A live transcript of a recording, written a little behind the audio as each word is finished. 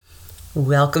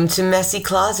Welcome to Messy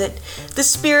Closet, the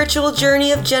spiritual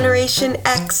journey of Generation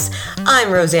X.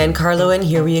 I'm Roseanne Carlo, and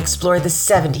here we explore the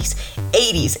 70s,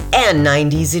 80s, and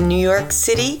 90s in New York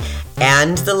City,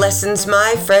 and the lessons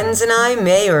my friends and I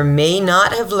may or may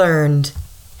not have learned.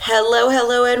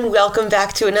 Hello, and welcome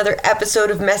back to another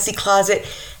episode of Messy Closet.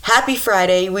 Happy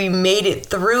Friday. We made it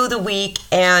through the week,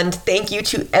 and thank you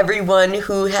to everyone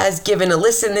who has given a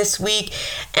listen this week.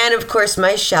 And of course,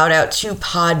 my shout out to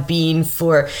Podbean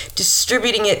for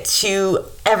distributing it to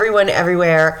everyone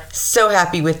everywhere. So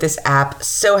happy with this app,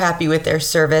 so happy with their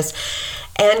service.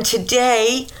 And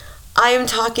today, I am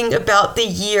talking about the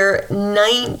year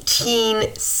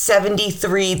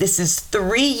 1973. This is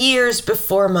 3 years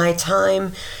before my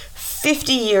time,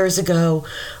 50 years ago,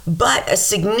 but a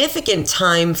significant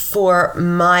time for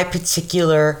my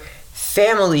particular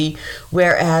family,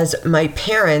 whereas my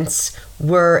parents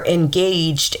were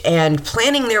engaged and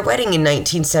planning their wedding in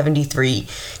 1973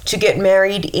 to get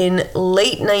married in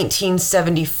late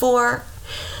 1974,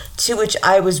 to which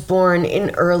I was born in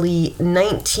early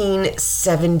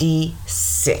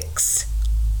 1976.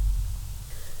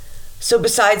 So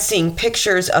besides seeing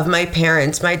pictures of my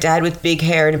parents, my dad with big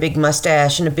hair and a big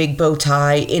mustache and a big bow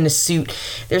tie in a suit,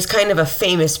 there's kind of a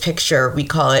famous picture, we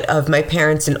call it, of my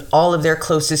parents and all of their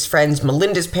closest friends.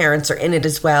 Melinda's parents are in it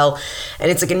as well. And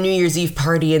it's like a New Year's Eve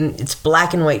party, and it's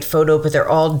black and white photo, but they're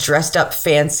all dressed up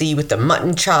fancy with the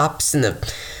mutton chops and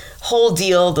the whole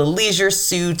deal, the leisure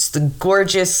suits, the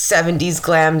gorgeous 70s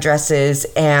glam dresses.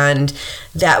 And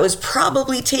that was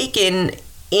probably taken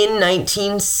in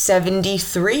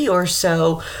 1973 or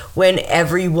so, when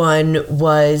everyone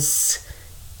was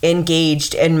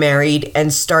engaged and married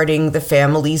and starting the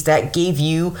families that gave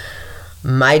you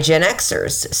my Gen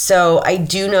Xers. So I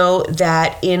do know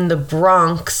that in the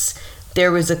Bronx,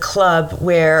 there was a club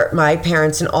where my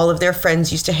parents and all of their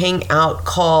friends used to hang out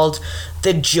called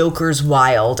the Joker's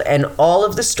Wild. And all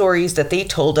of the stories that they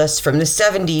told us from the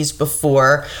 70s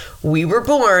before we were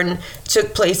born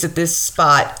took place at this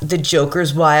spot, the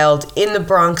Joker's Wild, in the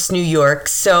Bronx, New York.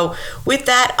 So with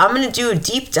that, I'm going to do a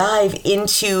deep dive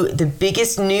into the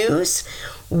biggest news,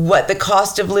 what the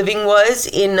cost of living was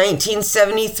in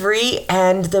 1973,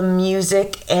 and the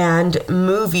music and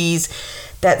movies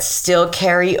that still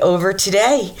carry over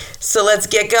today. So let's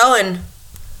get going.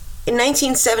 In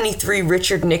 1973,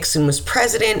 Richard Nixon was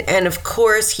president, and of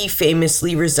course, he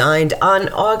famously resigned on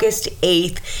August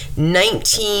 8th,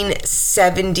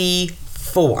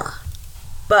 1974.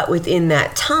 But within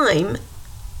that time,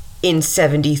 in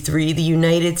 73, the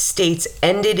United States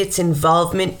ended its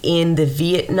involvement in the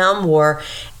Vietnam War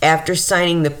after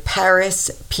signing the Paris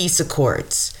Peace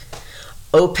Accords.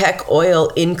 OPEC oil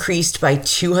increased by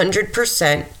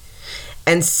 200%,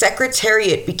 and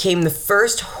Secretariat became the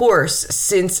first horse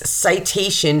since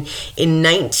Citation in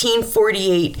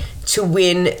 1948 to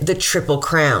win the Triple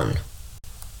Crown.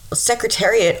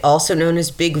 Secretariat, also known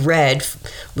as Big Red,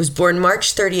 was born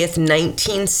March 30th,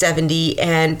 1970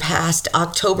 and passed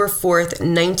October 4th,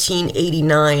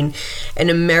 1989, an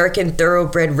American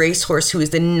thoroughbred racehorse who is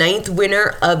the 9th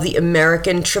winner of the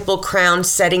American Triple Crown,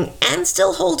 setting and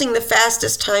still holding the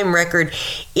fastest time record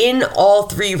in all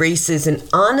 3 races. And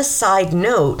on a side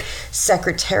note,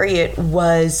 Secretariat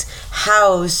was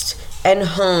housed and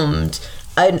homed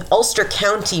in Ulster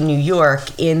County, New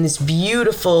York, in this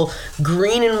beautiful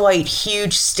green and white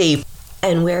huge stable.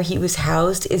 And where he was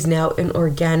housed is now an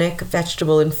organic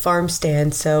vegetable and farm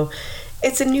stand. So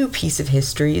it's a new piece of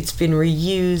history. It's been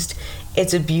reused.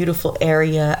 It's a beautiful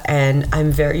area, and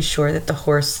I'm very sure that the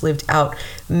horse lived out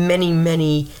many,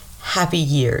 many happy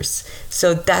years.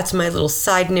 So that's my little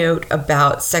side note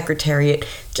about Secretariat,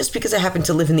 just because I happen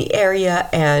to live in the area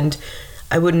and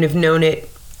I wouldn't have known it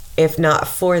if not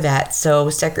for that. So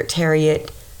Secretariat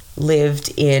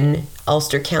lived in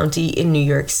Ulster County in New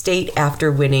York State after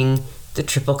winning the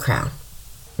Triple Crown.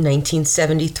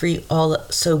 1973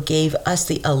 also gave us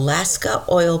the Alaska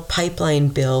Oil Pipeline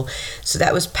Bill. So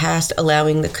that was passed,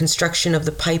 allowing the construction of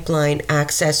the pipeline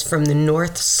access from the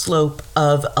North Slope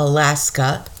of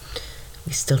Alaska.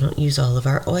 We still don't use all of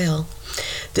our oil.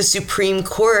 The Supreme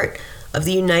Court of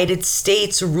the United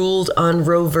States ruled on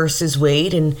Roe versus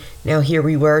Wade, and now here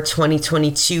we were,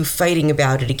 2022, fighting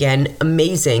about it again.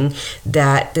 Amazing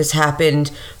that this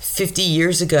happened 50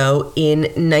 years ago in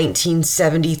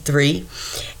 1973,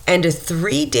 and a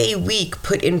 3-day week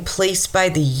put in place by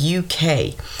the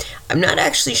UK. I'm not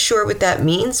actually sure what that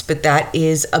means, but that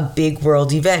is a big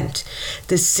world event.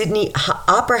 The Sydney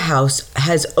Opera House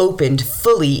has opened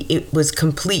fully. It was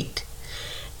complete.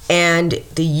 And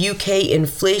the UK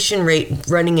inflation rate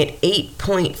running at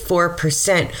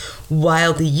 8.4%,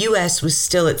 while the US was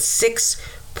still at 6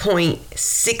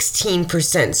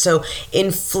 8.16%. So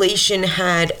inflation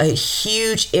had a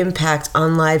huge impact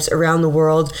on lives around the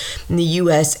world, in the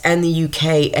US and the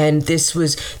UK, and this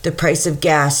was the price of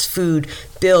gas, food,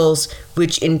 bills,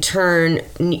 which in turn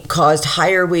caused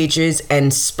higher wages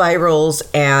and spirals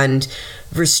and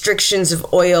restrictions of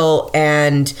oil,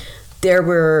 and there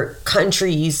were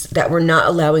countries that were not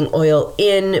allowing oil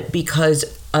in because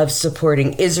of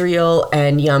supporting Israel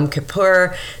and Yom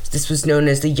Kippur. This was known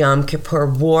as the Yom Kippur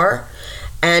War,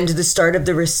 and the start of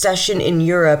the recession in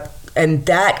Europe, and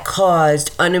that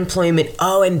caused unemployment.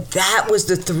 Oh, and that was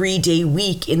the 3-day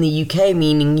week in the UK,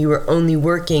 meaning you were only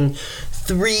working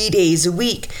 3 days a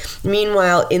week.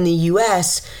 Meanwhile, in the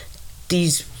US,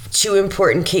 these two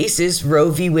important cases, Roe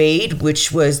v. Wade,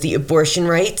 which was the abortion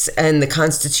rights and the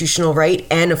constitutional right,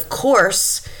 and of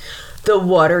course, the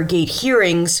Watergate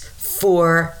hearings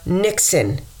for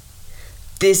Nixon.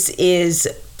 This is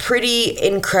pretty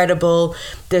incredible.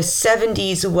 The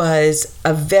 70s was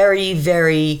a very,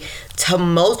 very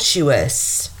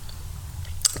tumultuous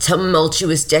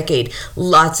decade.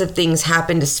 Lots of things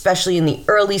happened, especially in the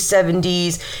early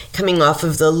 70s, coming off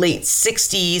of the late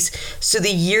 60s. So the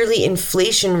yearly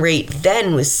inflation rate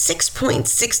then was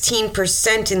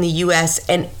 6.16% in the US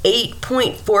and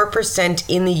 8.4%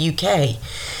 in the UK.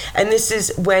 And this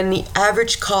is when the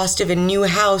average cost of a new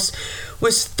house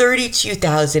was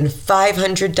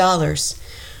 $32,500.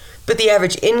 But the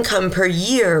average income per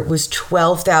year was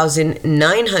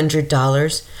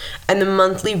 $12,900, and the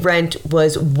monthly rent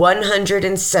was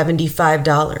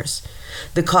 $175.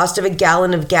 The cost of a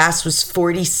gallon of gas was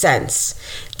 40 cents.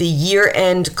 The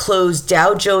year-end closed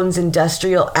Dow Jones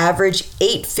Industrial Average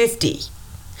 850.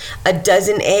 A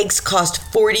dozen eggs cost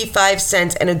 45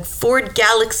 cents, and a Ford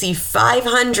Galaxy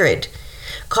 500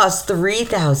 cost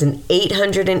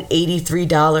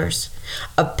 $3,883.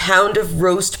 A pound of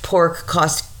roast pork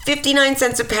cost 59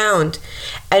 cents a pound,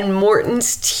 and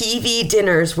Morton's TV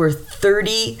dinners were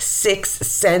 36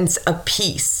 cents a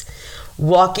piece.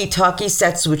 Walkie-talkie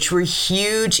sets, which were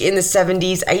huge in the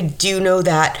 70s, I do know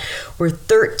that, were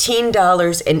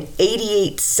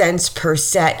 $13.88 per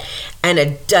set, and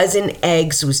a dozen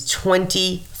eggs was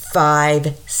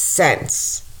 25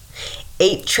 cents.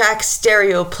 8-track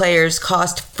stereo players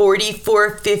cost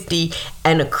 $44.50,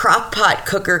 and a crock pot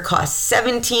cooker cost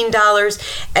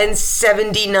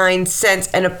 $17.79,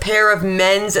 and a pair of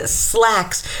men's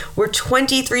slacks were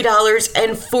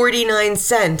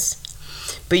 $23.49.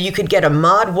 But you could get a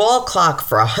mod wall clock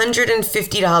for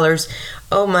 $150.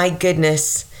 Oh my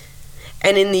goodness.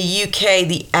 And in the UK,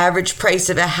 the average price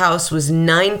of a house was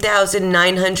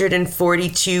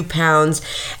 £9,942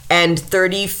 and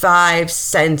 35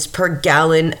 cents per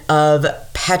gallon of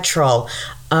petrol.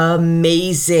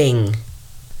 Amazing.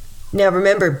 Now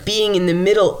remember, being in the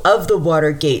middle of the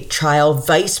Watergate trial,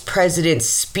 Vice President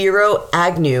Spiro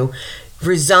Agnew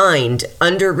resigned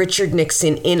under Richard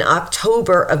Nixon in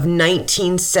October of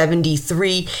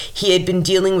 1973. He had been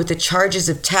dealing with the charges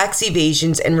of tax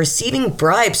evasions and receiving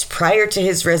bribes prior to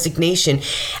his resignation.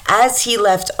 As he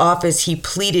left office, he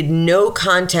pleaded no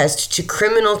contest to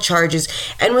criminal charges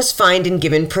and was fined and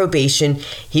given probation.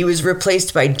 He was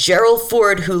replaced by Gerald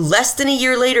Ford, who less than a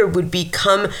year later would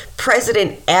become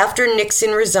president after Nixon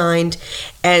resigned,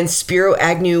 and Spiro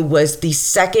Agnew was the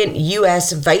second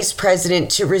U.S. vice president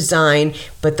to resign,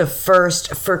 but the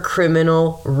first for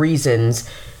criminal reasons.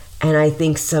 And I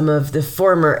think some of the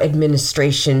former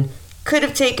administration could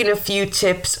have taken a few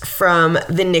tips from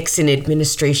the Nixon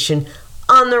administration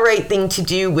on the right thing to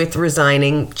do with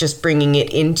resigning, just bringing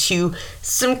it into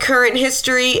some current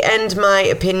history and my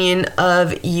opinion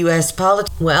of U.S.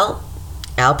 politics. Well,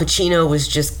 Al Pacino was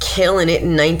just killing it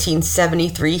in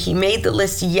 1973. He made the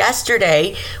list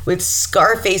yesterday with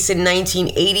Scarface in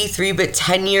 1983, but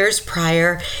 10 years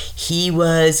prior, he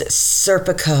was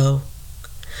Serpico.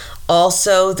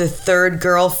 Also, The Third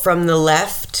Girl from the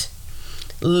Left,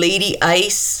 Lady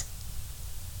Ice,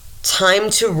 Time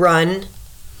to Run,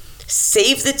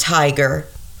 Save the Tiger,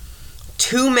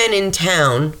 Two Men in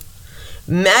Town,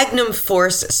 Magnum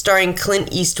Force starring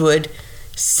Clint Eastwood,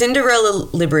 Cinderella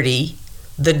Liberty,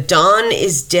 The Dawn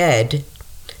is Dead,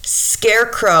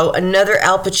 Scarecrow, another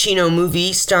Al Pacino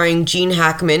movie starring Gene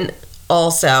Hackman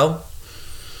also,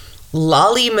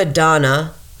 Lolly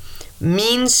Madonna,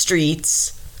 Mean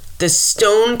Streets, The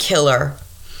Stone Killer,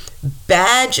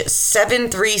 Badge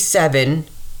 737,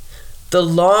 The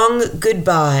Long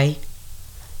Goodbye,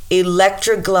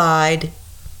 Electra Glide,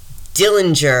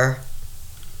 Dillinger,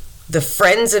 The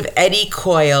Friends of Eddie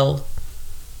Coyle,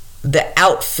 The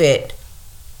Outfit,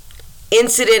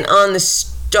 Incident on the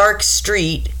Stark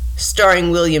Street,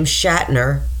 starring William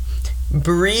Shatner,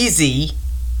 Breezy,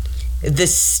 The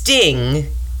Sting,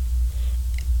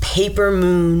 Paper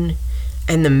Moon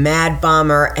and The Mad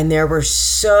Bomber, and there were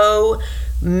so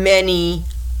many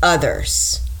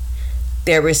others.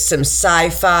 There was some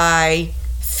sci-fi,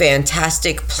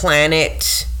 Fantastic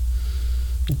Planet,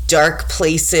 Dark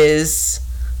Places,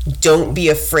 Don't Be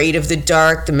Afraid of the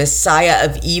Dark, The Messiah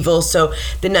of Evil. So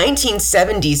the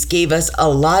 1970s gave us a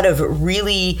lot of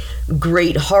really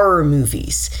great horror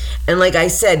movies. And like I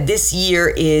said, this year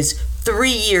is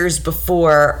 3 years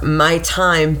before my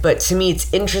time, but to me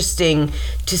it's interesting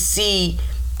to see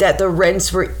that the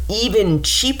rents were even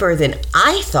cheaper than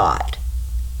I thought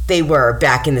they were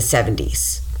back in the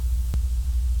 70s.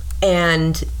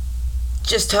 And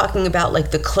just talking about like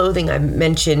the clothing, I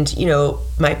mentioned, you know,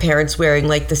 my parents wearing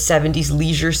like the 70s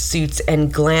leisure suits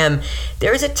and glam.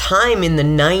 There was a time in the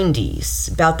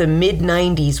 90s, about the mid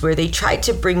 90s, where they tried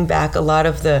to bring back a lot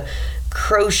of the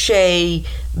crochet,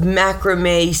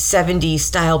 macrame 70s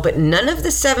style, but none of the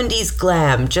 70s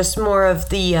glam, just more of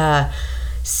the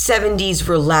 70s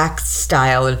relaxed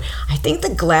style. And I think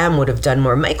the glam would have done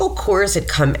more. Michael Kors had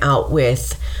come out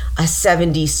with a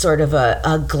 70s sort of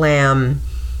a glam.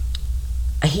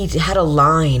 He had a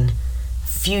line a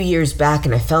few years back,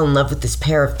 and I fell in love with this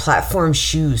pair of platform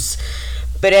shoes.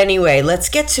 But anyway, let's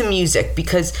get to music,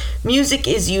 because music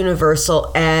is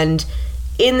universal. And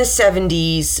in the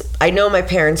 70s, I know my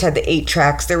parents had the 8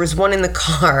 tracks. There was one in the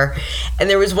car and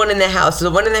there was one in the house. So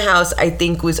the one in the house, I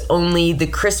think, was only the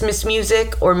Christmas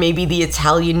music or maybe the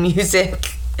Italian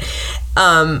music.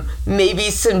 Maybe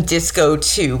some disco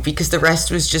too, because the rest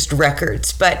was just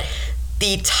records. But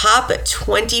the top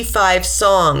 25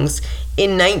 songs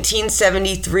in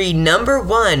 1973, number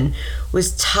 1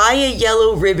 was Tie a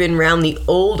Yellow Ribbon Round the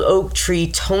Old Oak Tree,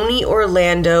 Tony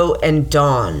Orlando and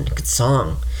Dawn. Good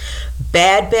song.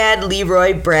 Bad Bad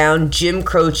Leroy Brown, Jim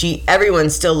Croce, everyone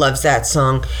still loves that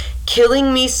song.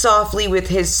 Killing Me Softly with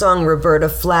his song Roberta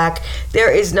Flack. There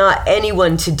is not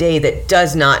anyone today that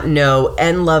does not know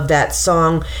and love that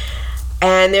song.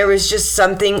 And there was just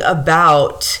something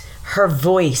about her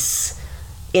voice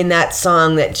in that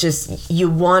song that just, you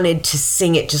wanted to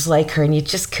sing it just like her and you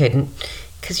just couldn't,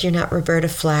 because you're not Roberta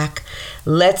Flack.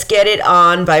 Let's Get It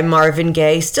On by Marvin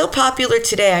Gaye. Still popular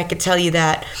today, I could tell you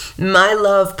that. My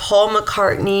Love, Paul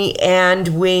McCartney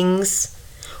and Wings.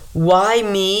 Why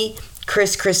Me,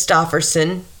 Chris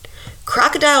Christopherson.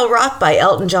 Crocodile Rock by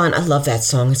Elton John. I love that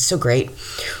song, it's so great.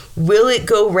 Will It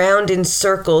Go Round in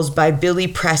Circles by Billy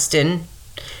Preston.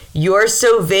 You're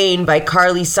So Vain by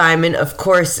Carly Simon, of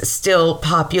course, still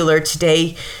popular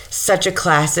today, such a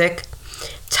classic.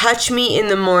 Touch Me in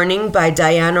the Morning by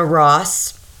Diana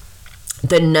Ross.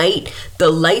 The Night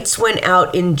the Lights Went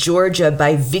Out in Georgia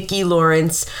by Vicki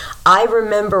Lawrence. I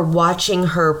remember watching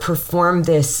her perform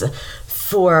this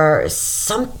for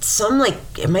some like,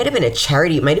 it might have been a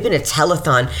charity, it might have been a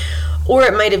telethon, or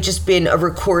it might have just been a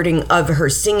recording of her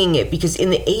singing it, because in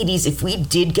the 80s, if we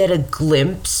did get a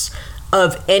glimpse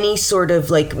of any sort of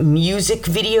like music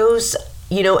videos,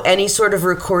 you know, any sort of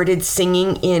recorded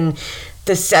singing in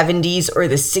the 70s or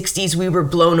the 60s, we were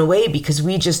blown away, because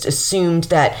we just assumed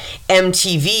that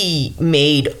MTV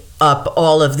made up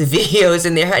all of the videos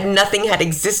and nothing had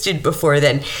existed before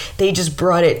then. They just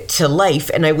brought it to life,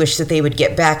 and I wish that they would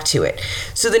get back to it.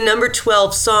 So the number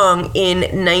 12 song in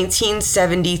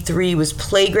 1973 was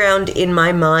Playground in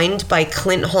My Mind by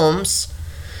Clint Holmes.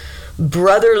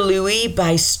 Brother Louie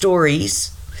by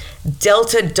Stories,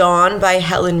 Delta Dawn by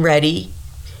Helen Reddy,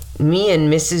 Me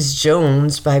and Mrs.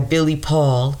 Jones by Billy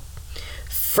Paul,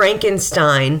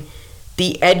 Frankenstein,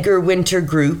 the Edgar Winter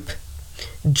Group,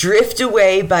 Drift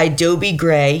Away by Dobie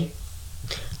Gray,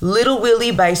 Little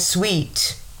Willie by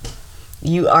Sweet,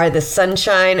 You Are the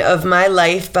Sunshine of My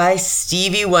Life by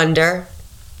Stevie Wonder,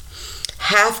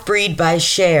 Half Breed by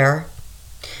Cher,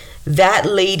 That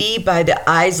Lady by the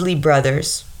Isley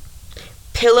Brothers,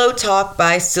 Pillow Talk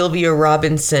by Sylvia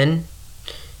Robinson,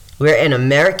 We're an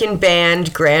American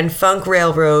Band, Grand Funk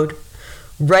Railroad,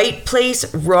 Right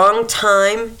Place, Wrong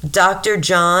Time, Dr.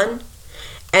 John,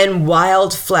 and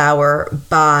Wildflower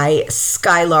by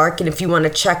Skylark. And if you want to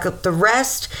check out the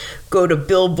rest, go to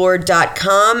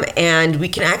billboard.com, and we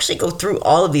can actually go through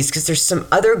all of these, because there's some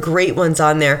other great ones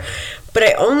on there. But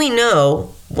I only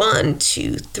know 1,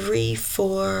 2, 3,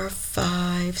 4,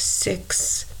 5,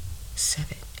 6,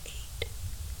 7,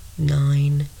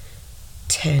 9,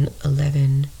 10,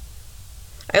 11.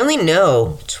 I only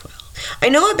know 12. I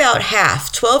know about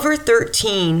half, 12 or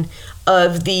 13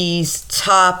 of these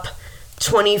top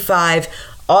 25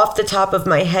 off the top of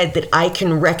my head that I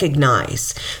can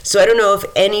recognize. So I don't know if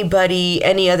anybody,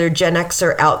 any other Gen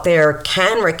Xer out there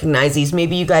can recognize these.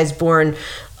 Maybe you guys born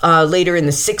later in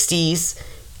the 60s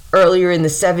earlier in the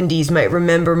 70s might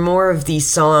remember more of these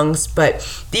songs,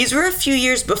 but these were a few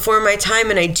years before my time,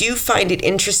 and I do find it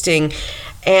interesting,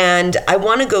 and I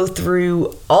want to go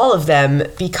through all of them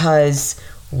because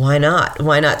why not?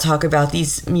 Why not talk about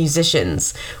these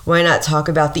musicians? Why not talk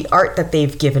about the art that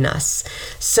they've given us?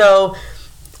 So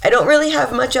I don't really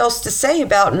have much else to say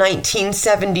about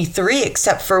 1973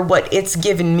 except for what it's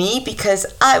given me because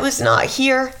I was not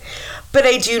here. But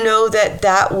I do know that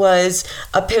that was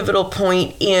a pivotal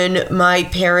point in my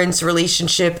parents'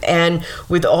 relationship and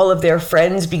with all of their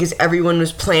friends because everyone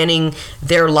was planning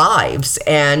their lives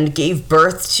and gave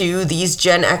birth to these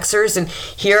Gen Xers. And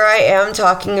here I am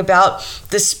talking about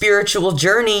the spiritual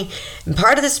journey. And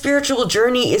part of the spiritual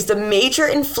journey is the major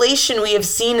inflation we have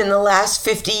seen in the last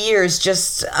 50 years.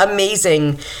 Just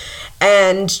amazing.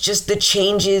 And just the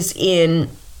changes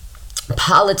in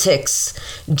politics,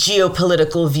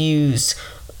 geopolitical views,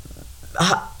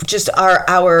 just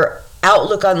our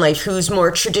outlook on life, who's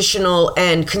more traditional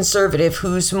and conservative,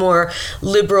 who's more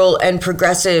liberal and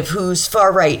progressive, who's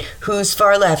far right, who's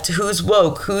far left, who's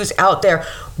woke, who's out there.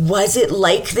 Was it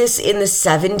like this in the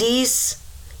 70s?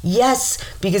 Yes,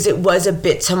 because it was a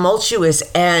bit tumultuous,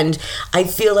 and I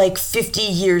feel like 50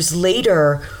 years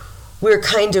later, we're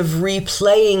kind of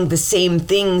replaying the same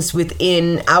things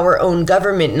within our own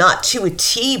government, not to a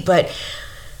T, but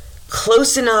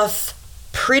close enough.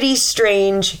 Pretty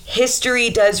strange. History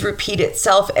does repeat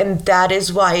itself, and that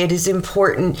is why it is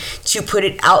important to put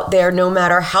it out there. No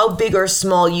matter how big or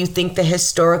small you think the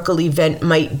historical event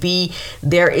might be,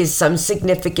 there is some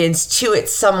significance to it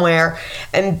somewhere,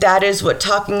 and that is what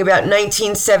talking about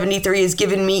 1973 has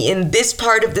given me in this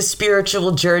part of the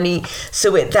spiritual journey.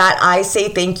 So with that, I say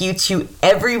thank you to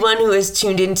everyone who has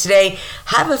tuned in today.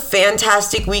 Have a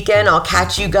fantastic weekend. I'll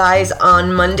catch you guys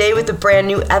on Monday with a brand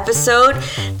new episode.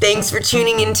 Thanks for tuning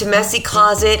into Messy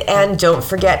Closet, and don't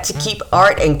forget to keep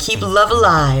art and keep love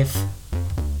alive.